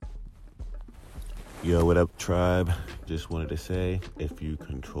Yo, what up, tribe? Just wanted to say, if you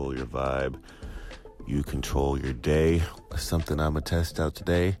control your vibe, you control your day. Something I'm going to test out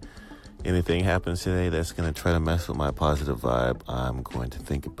today. Anything happens today that's going to try to mess with my positive vibe, I'm going to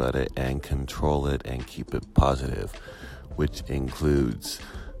think about it and control it and keep it positive, which includes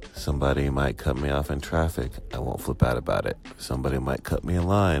somebody might cut me off in traffic. I won't flip out about it. Somebody might cut me in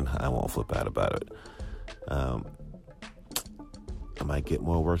line. I won't flip out about it. I might get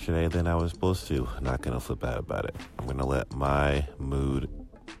more work today than I was supposed to. I'm not going to flip out about it. I'm going to let my mood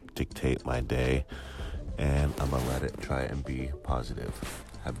dictate my day, and I'm going to let it try and be positive.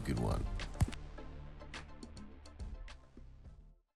 Have a good one.